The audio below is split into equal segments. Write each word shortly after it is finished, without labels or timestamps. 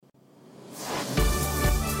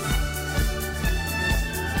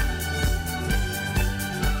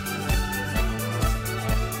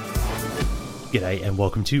G'day and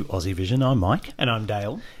welcome to Aussie Vision. I'm Mike. And I'm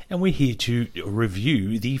Dale. And we're here to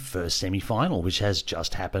review the first semi-final, which has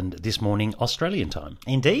just happened this morning, Australian time.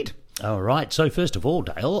 Indeed. All right, so first of all,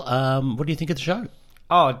 Dale, what do you think of the show?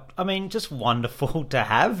 Oh, I mean, just wonderful to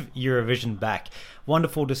have Eurovision back.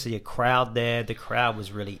 Wonderful to see a crowd there. The crowd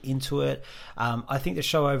was really into it. I think the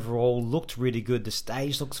show overall looked really good. The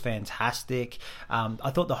stage looks fantastic.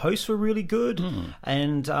 I thought the hosts were really good.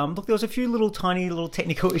 And look, there was a few tiny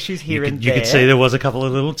technical issues here and there. You could see there was a couple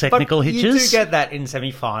of little technical hitches. You do get that in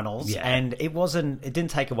semi-finals. Yeah. And it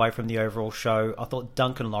didn't take away from the overall show. I thought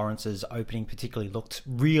Duncan Lawrence's opening particularly looked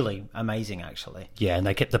really amazing, actually. Yeah, and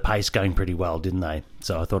they kept the pace going pretty well, didn't they?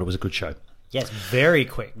 So I thought it was a good show. Yes, very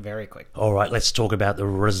quick, very quick. All right, let's talk about the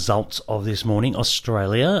results of this morning.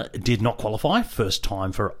 Australia did not qualify. First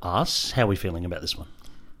time for us. How are we feeling about this one?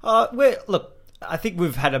 Look, I think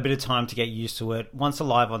we've had a bit of time to get used to it. Once the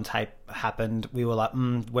live on tape happened, we were like,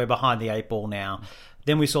 we're behind the eight ball now.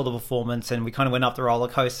 Then we saw the performance and we kind of went up the roller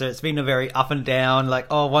coaster. It's been a very up and down,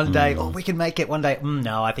 like, one day, we can make it. One day,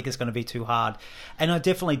 no, I think it's going to be too hard. And I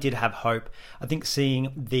definitely did have hope. I think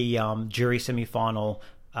seeing the jury semi-final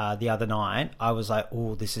the other night, I was like,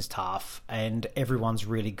 this is tough. And everyone's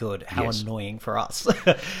really good. How annoying for us.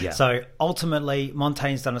 Yeah. So ultimately,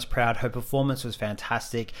 Montaigne's done us proud. Her performance was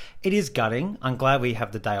fantastic. It is gutting. I'm glad we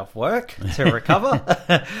have the day off work to recover.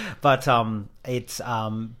 But it's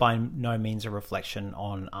by no means a reflection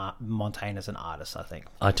on Montaigne as an artist, I think.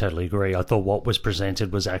 I totally agree. I thought what was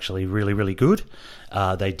presented was actually really, really good.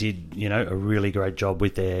 They did, a really great job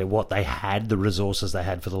with what they had, the resources they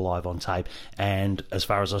had for the live on tape. And as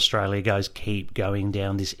far as Australia goes, keep going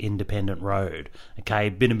down this independent road. Okay,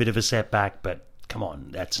 been a bit of a setback, but come on,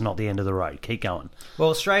 that's not the end of the road. Keep going. Well,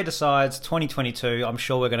 Australia decides 2022. I'm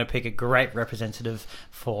sure we're going to pick a great representative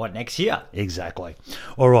for next year. Exactly.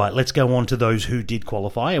 All right, let's go on to those who did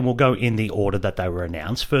qualify, and we'll go in the order that they were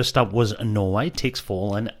announced. First up was Norway, Tix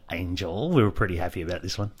Fall and Angel. We were pretty happy about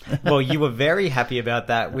this one. Well, you were very happy about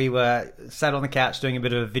that. We were sat on the couch doing a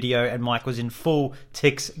bit of a video, and Mike was in full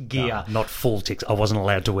Tix gear. No, not full Tix. I wasn't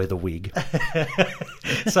allowed to wear the wig.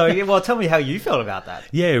 So, tell me how you felt about that.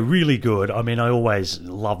 Yeah, really good. I mean, I always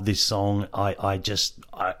loved this song. I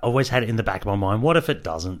always had it in the back of my mind. What if it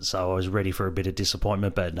doesn't? So I was ready for a bit of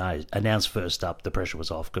disappointment, but no, announced first up, the pressure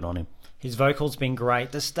was off. Good on him. His vocals been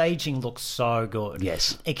great. The staging looks so good.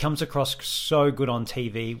 Yes. It comes across so good on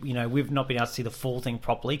TV. We've not been able to see the full thing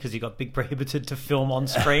properly because you got Big Prohibited to film on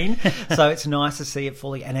screen. So it's nice to see it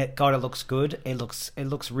fully, and it looks good. It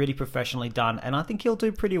looks really professionally done, and I think he'll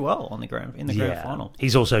do pretty well in the grand final.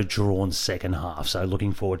 He's also drawn second half, so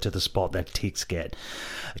looking forward to the spot that Tix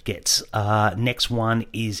gets. Next one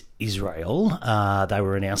is Israel. They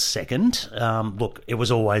were announced second. Look, it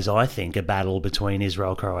was always, I think, a battle between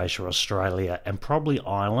Israel, Croatia, Australia, and probably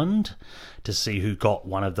Ireland to see who got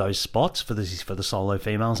one of those spots for the solo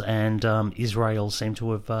females, and Israel seemed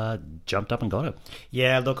to have jumped up and got it.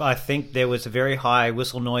 Yeah, look, I think there was a very high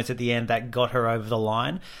whistle noise at the end that got her over the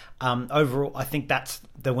line. Overall, I think that's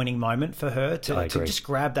the winning moment for her to just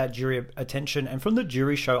grab that jury attention. And from the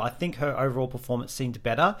jury show, I think her overall performance seemed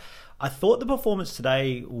better. I thought the performance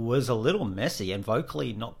today was a little messy and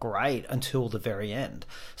vocally not great until the very end.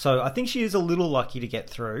 So I think she is a little lucky to get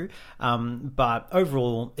through. But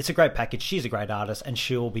overall, it's a great package. She's a great artist and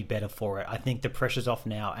she'll be better for it. I think the pressure's off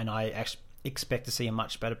now, and I expect to see a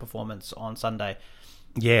much better performance on Sunday.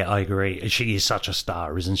 Yeah, I agree. She is such a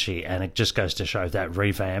star, isn't she? And it just goes to show that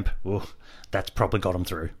revamp, that's probably got them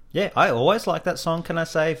through. Yeah, I always like that song, can I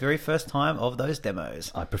say? Very first time of those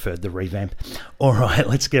demos. I preferred the revamp. All right,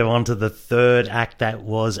 let's go on to the third act that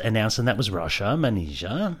was announced, and that was Russia,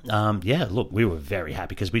 Manizha. Yeah, look, we were very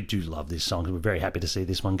happy because we do love this song. We're very happy to see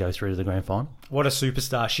this one go through to the grand final. What a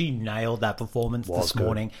superstar. She nailed that performance this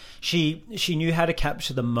morning. She knew how to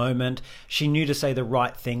capture the moment. She knew to say the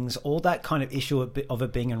right things. All that kind of issue of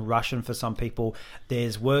it being in Russian for some people.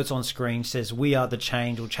 There's words on screen, says, "We are the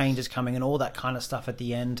change," or "Change is coming," and all that kind of stuff at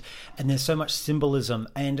the end. And there's so much symbolism,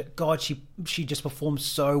 and God, she just performs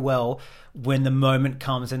so well when the moment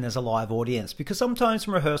comes and there's a live audience, because sometimes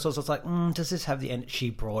from rehearsals it's like, does this have the end? She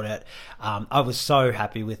brought it. I was so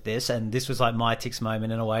happy with this, and this was like my Tix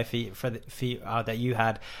moment in a way for that you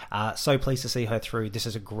had. So pleased to see her through. This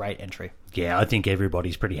is a great entry. Yeah, I think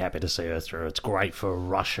everybody's pretty happy to see her through. It's great for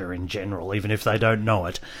Russia in general, even if they don't know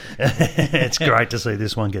it. It's great to see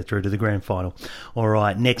this one get through to the grand final. All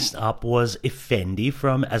right, next up was Effendi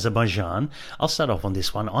from Azerbaijan. I'll start off on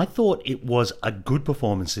this one. I thought it was a good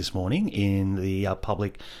performance this morning in the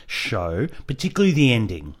public show, particularly the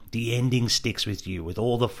ending. The ending sticks with you, with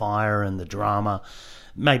all the fire and the drama.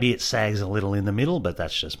 Maybe it sags a little in the middle, but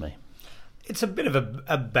that's just me. it's a bit of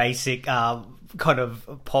a basic kind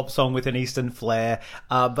of pop song with an Eastern flair,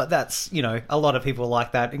 but that's, a lot of people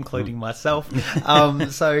like that, including myself.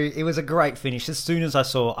 So it was a great finish. As soon as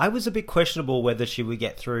I was a bit questionable whether she would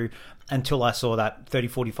get through until I saw that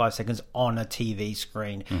 30-45 seconds on a TV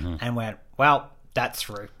screen and went, well, that's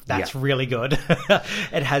through. That's really good.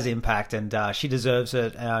 It has impact, and she deserves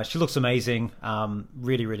it. She looks amazing.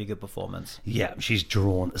 Really, really good performance. Yeah, she's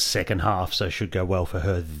drawn second half, so should go well for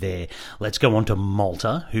her there. Let's go on to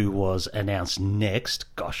Malta, who was announced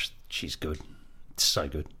next. Gosh, she's good. So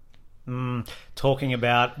good. Talking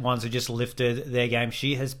about ones who just lifted their game,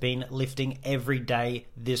 she has been lifting every day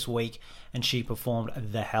this week, and she performed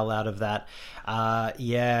the hell out of that.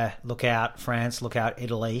 Look out, France. Look out,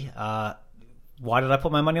 Italy. Why did I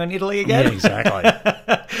put my money on Italy again? Yeah,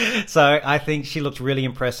 exactly. So I think she looked really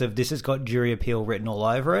impressive. This has got jury appeal written all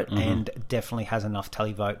over it and definitely has enough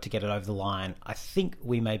televote to get it over the line. I think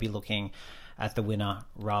we may be looking at the winner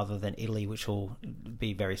rather than Italy, which will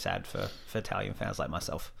be very sad for Italian fans like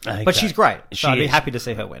myself. Okay. But she's great, so I'd be happy to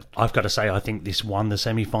see her win. I've got to say, I think this won the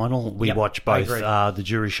semi-final. We watched both the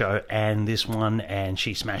jury show and this one, and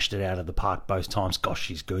she smashed it out of the park both times. Gosh,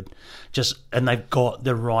 she's good. And they've got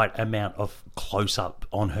the right amount of close-up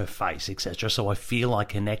on her face, etc. So I feel I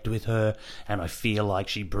connect with her, and I feel like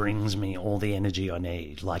she brings me all the energy I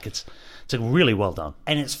need. Like it's really well done.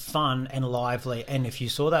 And it's fun and lively. And if you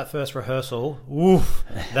saw that first rehearsal, oof,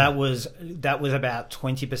 that was about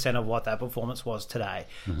 20% of what that performance was today.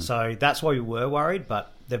 So that's why we were worried,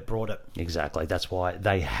 but they've brought it. Exactly. That's why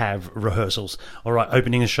they have rehearsals. All right,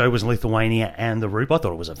 opening the show was Lithuania and The Roop. I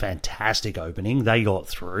thought it was a fantastic opening. They got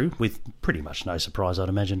through with pretty much no surprise, I'd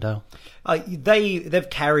imagine, Dale. They've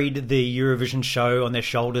carried the Eurovision show on their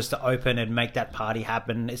shoulders to open and make that party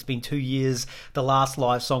happen. It's been 2 years. The last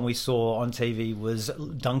live song we saw on TV was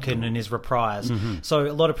Duncan and his reprise. So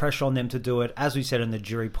a lot of pressure on them to do it. As we said in the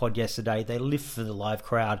jury pod yesterday, they live for the live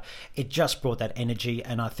crowd. It just brought that energy,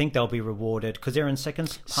 and I think they'll be rewarded because they're in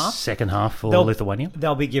second half. Second half for Lithuania.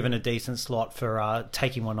 They'll be given a decent slot for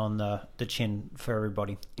taking one on the chin for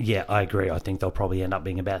everybody. Yeah, I agree. I think they'll probably end up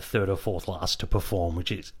being about third or fourth last to perform,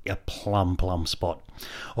 which is a plum spot.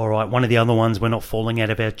 All right, one of the other ones we're not falling out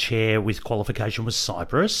of our chair with qualification was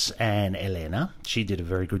Cyprus and Elena. She did a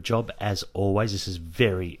very good job, as always. This is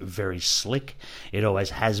very, very slick. It always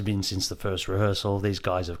has been since the first rehearsal. These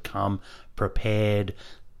guys have come prepared,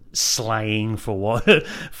 slaying for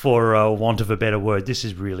want of a better word. This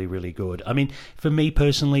is really, really good. I mean, for me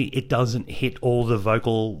personally, it doesn't hit all the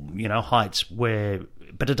vocal, heights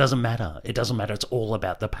but it doesn't matter. It doesn't matter. It's all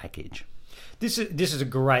about the package. This is a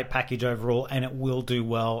great package overall, and it will do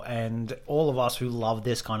well, and all of us who love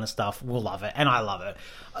this kind of stuff will love it, and I love it.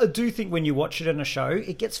 I do think when you watch it in a show,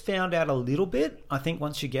 it gets found out a little bit, I think,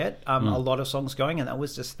 once you get a lot of songs going, and that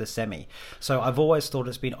was just the semi. So I've always thought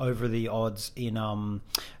it's been over the odds in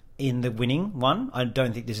the winning one. I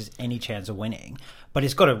don't think this is any chance of winning, but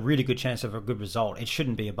it's got a really good chance of a good result. It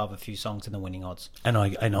shouldn't be above a few songs in the winning odds. And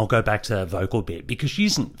I'll go back to that vocal bit, because she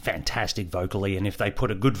isn't fantastic vocally, and if they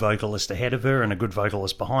put a good vocalist ahead of her and a good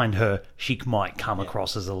vocalist behind her, she might come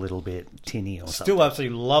across as a little bit tinny or something. Still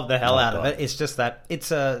absolutely love the hell out of it. It's just that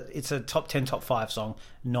it's a top 10, top 5 song,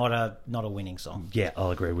 not a winning song. Yeah,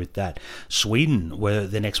 I'll agree with that. Sweden were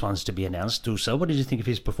the next ones to be announced. So what did you think of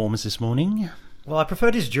his performance this morning? Well, I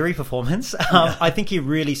preferred his jury performance. I think he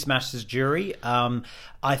really smashed his jury.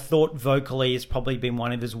 I thought vocally it's probably been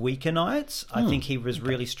one of his weaker nights. I think he was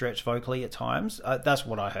really stretched vocally at times. That's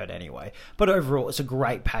what I heard anyway. But overall, it's a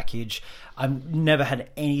great package. I've never had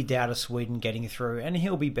any doubt of Sweden getting through, and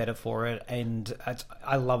he'll be better for it. And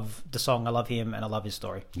I love the song, I love him, and I love his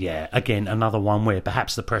story. Yeah, again, another one where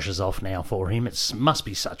perhaps the pressure's off now for him. It must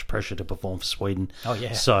be such pressure to perform for Sweden. Oh,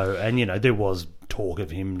 yeah. So, and there was talk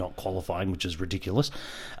of him not qualifying, which is ridiculous.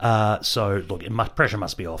 So look, pressure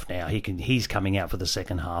must be off now. He's coming out for the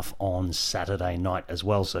second half on Saturday night as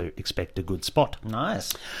well, so expect a good spot.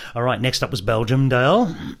 Nice. All right, next up was Belgium,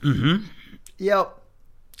 Dale. Yep.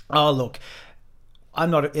 Oh, look,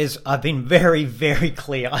 I've been very, very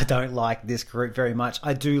clear. I don't like this group very much.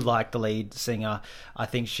 I do like the lead singer. I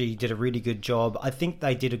think she did a really good job. I think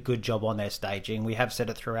they did a good job on their staging. We have said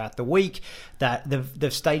it throughout the week that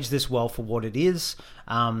they've staged this well for what it is.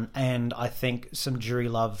 And I think some jury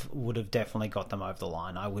love would have definitely got them over the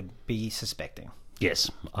line. I would be suspecting.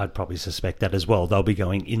 Yes, I'd probably suspect that as well. They'll be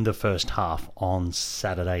going in the first half on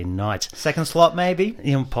Saturday night. Second slot, maybe?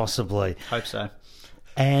 Impossibly. Hope so.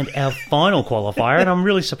 And our final qualifier, and I'm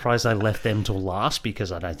really surprised they left them till last,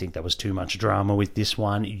 because I don't think there was too much drama with this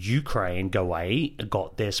one. Ukraine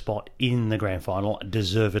got their spot in the grand final,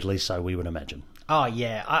 deservedly so, we would imagine. Oh,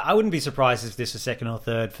 yeah. I wouldn't be surprised if this is second or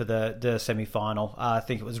third for the semi-final. I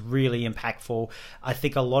think it was really impactful. I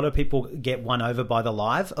think a lot of people get won over by the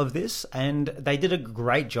live of this, and they did a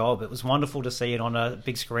great job. It was wonderful to see it on a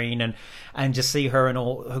big screen and just see her in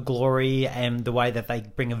all her glory and the way that they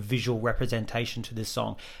bring a visual representation to this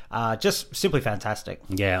song. Just simply fantastic.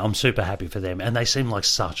 Yeah, I'm super happy for them, and they seem like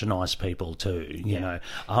such nice people too. You know,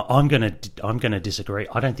 I'm gonna disagree.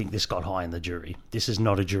 I don't think this got high in the jury. This is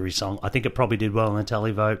not a jury song. I think it probably did well in the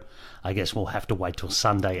televote. I guess we'll have to wait till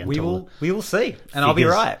Sunday until we will see, and I'll be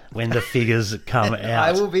right when the figures come out.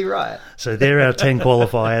 I will be right. So there are our 10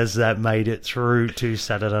 qualifiers that made it through to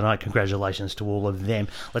Saturday night. Congratulations to all of them.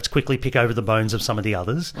 Let's quickly pick over the bones of some of the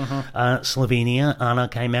others. Slovenia, Anna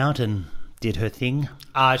came out and did her thing.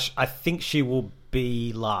 I think she will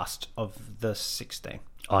be last of the 16.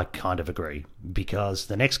 I kind of agree, because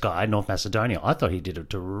the next guy, North Macedonia, I thought he did a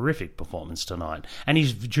terrific performance tonight, and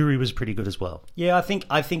his jury was pretty good as well. Yeah, I think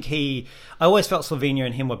I always felt Slovenia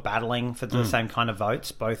and him were battling for the same kind of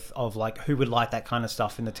votes, both of like who would like that kind of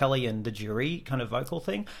stuff in the telly and the jury kind of vocal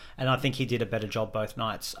thing, and I think he did a better job both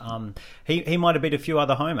nights. He might have beat a few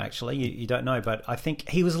other home, actually, you don't know, but I think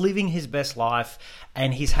he was living his best life,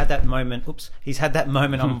 and he's had that moment,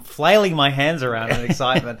 I'm flailing my hands around in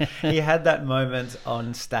excitement. He had that moment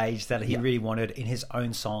on stage that he really wanted in his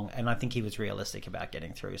own song, and I think he was realistic about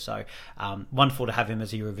getting through. So wonderful to have him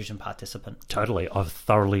as a Eurovision participant. Totally. I've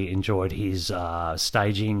thoroughly enjoyed his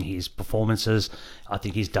staging, his performances. I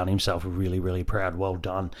think he's done himself really, really proud. Well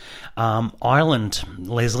done. Ireland,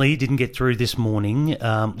 Leslie, didn't get through this morning.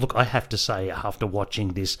 Look, I have to say, after watching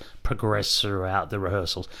this progress throughout the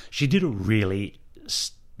rehearsals, she did a really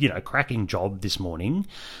cracking job this morning.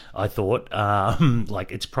 I thought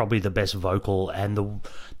it's probably the best vocal and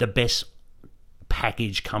the best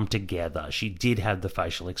package come together. She did have the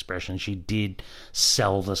facial expression. She did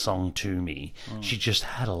sell the song to me. She just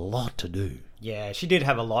had a lot to do. Yeah, she did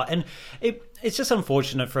have a lot, and it's just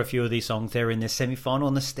unfortunate for a few of these songs they're in this semi-final,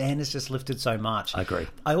 and the stand has just lifted so much. I agree.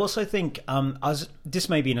 I also think this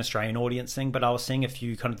may be an Australian audience thing, but I was seeing a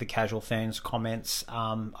few kind of the casual fans comments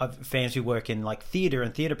of fans who work in like theatre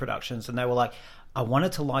and theatre productions, and they were like, I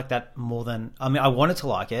wanted to like that more than... I mean, I wanted to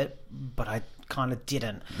like it, but I kind of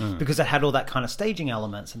didn't because it had all that kind of staging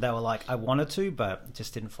elements, and they were like, I wanted to, but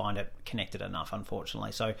just didn't find it connected enough,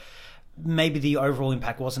 unfortunately. So maybe the overall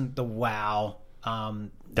impact wasn't the wow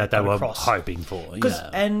that they were hoping for.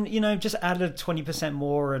 And, just added 20%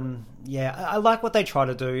 more, and I like what they try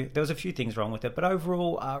to do. There was a few things wrong with it, but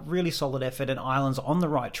overall, really solid effort, and Ireland's on the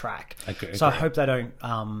right track. So I hope they don't,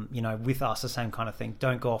 with us, the same kind of thing.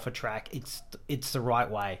 Don't go off a track. It's the right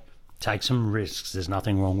way. Take some risks. There's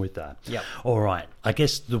nothing wrong with that. Yep. All right. I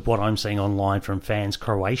guess what I'm seeing online from fans,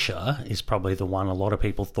 Croatia is probably the one a lot of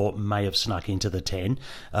people thought may have snuck into the 10.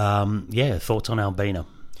 Thoughts on Albina?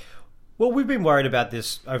 Well, we've been worried about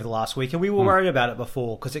this over the last week, and we were worried about it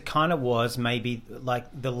before because it kind of was maybe like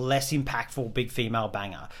the less impactful big female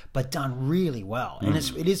banger, but done really well. And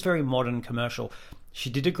it is very modern, commercial. She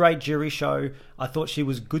did a great jury show. I thought she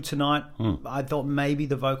was good tonight. I thought maybe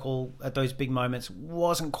the vocal at those big moments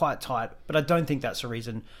wasn't quite tight, but I don't think that's the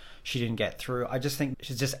reason she didn't get through. I just think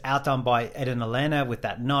she's just outdone by Eden Elena with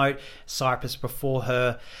that note. Cyprus before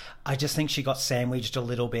her. I just think she got sandwiched a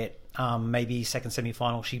little bit. Maybe second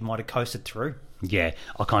semi-final she might have coasted through. Yeah,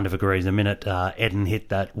 I kind of agree. The minute Eden hit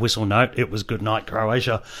that whistle note, it was good night,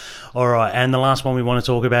 Croatia. All right, and the last one we want to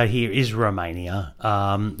talk about here is Romania.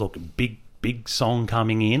 Look, big song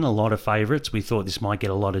coming in, a lot of favourites. We thought this might get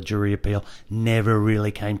a lot of jury appeal. Never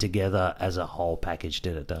really came together as a whole package,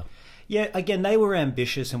 did it, though? Yeah, again, they were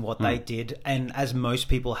ambitious in what they did, and as most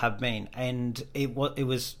people have been, and it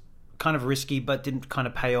was kind of risky, but didn't kind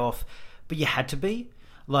of pay off. But you had to be.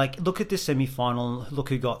 Like, look at this semi-final, look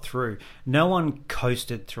who got through. No one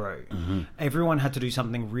coasted through. Everyone had to do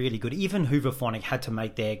something really good. Even Hooverphonic had to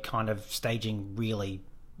make their kind of staging really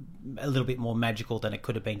a little bit more magical than it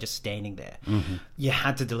could have been just standing there. You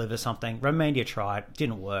had to deliver something. Romania tried,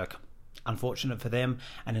 didn't work. Unfortunate for them.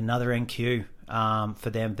 And another NQ for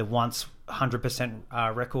them. The once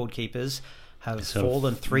 100% record keepers have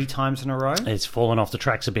fallen 3 times in a row. It's fallen off the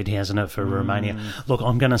tracks a bit, hasn't it, for Romania? Look,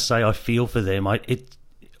 I'm going to say I feel for them.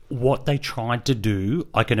 What they tried to do,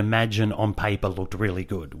 I can imagine on paper looked really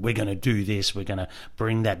good. We're going to do this. We're going to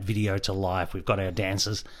bring that video to life. We've got our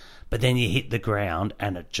dancers. But then you hit the ground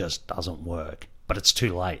and it just doesn't work. but it's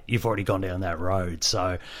too late. You've already gone down that road.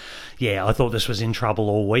 So, yeah, I thought this was in trouble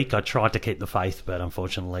all week. I tried to keep the faith, but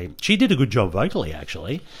unfortunately, she did a good job vocally,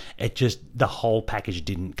 actually. It just, the whole package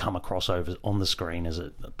didn't come across over on the screen as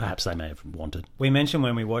it perhaps they may have wanted. We mentioned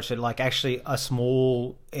when we watched it, like, actually a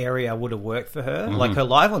small area would have worked for her. Like, her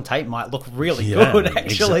live on tape might look really good,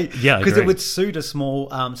 actually. Because it would suit a small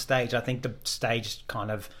stage. I think the stage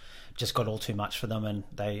kind of just got all too much for them, and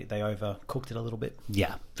they overcooked it a little bit.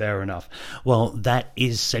 Yeah, fair enough. Well, that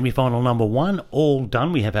is semi-final number 1 all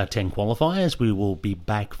done. We have our 10 qualifiers. We will be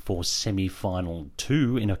back for semi-final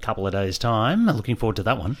 2 in a couple of days' time. Looking forward to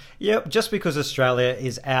that one. Yep, just because Australia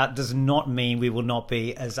is out does not mean we will not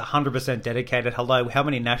be as 100% dedicated. Hello, how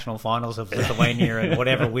many national finals of Lithuania and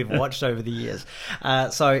whatever we've watched over the years?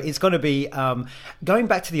 So it's going to be going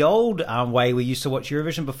back to the old way we used to watch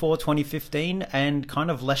Eurovision before 2015, and kind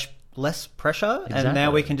of less pressure. Exactly. And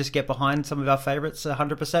now we can just get behind some of our favourites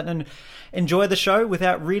 100% and enjoy the show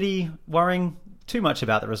without really worrying too much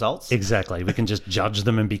about the results. Exactly. We can just judge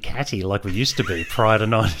them and be catty like we used to be prior to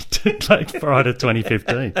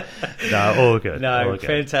 2015. No, all good. No, all good.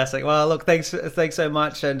 Fantastic. Well, look, thanks so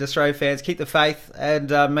much. And Australia fans, keep the faith,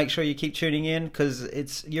 and make sure you keep tuning in, because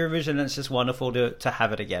it's Eurovision and it's just wonderful to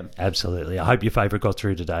have it again. Absolutely. I hope your favourite got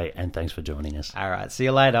through today, and thanks for joining us. All right. See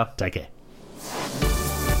you later. Take care.